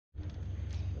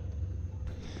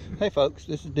Hey folks,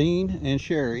 this is Dean and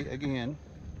Sherry again.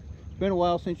 It's been a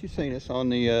while since you've seen us on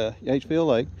the Yatesville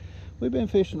Lake. We've been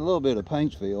fishing a little bit of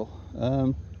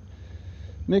Paintsville.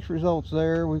 Mixed results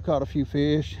there. We've caught a few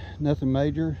fish, nothing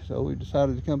major, so we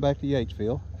decided to come back to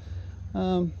Yatesville.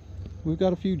 We've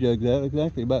got a few jugs out,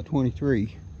 exactly about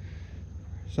 23,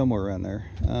 somewhere around there.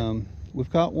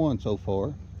 We've caught one so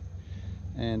far,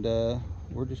 and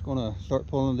we're just gonna start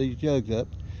pulling these jugs up.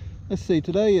 Let's see,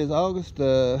 today is August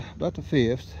about the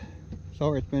 5th.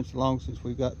 Sorry it's been so long since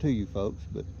we've got to you folks,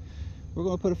 but we're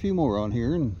going to put a few more on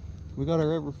here. And we got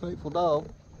our ever faithful dog.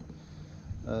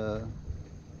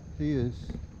 He is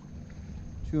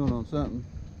chewing on something.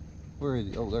 Where is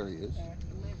he? Oh, there he is.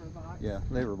 Liver box. Yeah,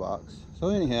 liver box. So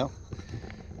anyhow,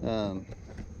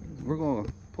 we're going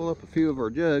to pull up a few of our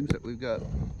jugs that we've got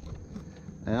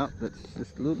out. That's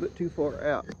just a little bit too far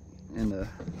out in the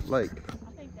lake.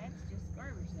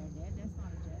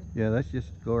 Yeah, that's just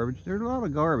garbage. There's a lot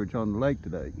of garbage on the lake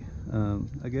today.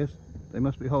 I guess they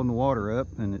must be holding the water up,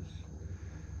 and it's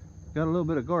got a little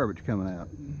bit of garbage coming out.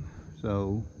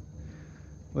 So,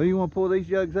 well, you want to pull these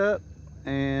jugs up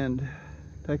and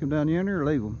take them down yonder, or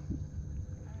leave them?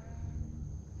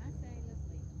 I say let's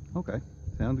leave. Okay,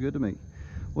 sounds good to me.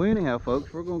 Well, anyhow,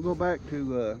 folks, we're going to go back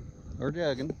to our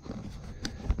jugging,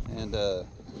 and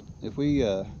if we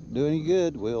do any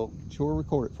good, we'll sure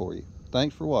record it for you.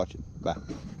 Thanks for watching. Bye.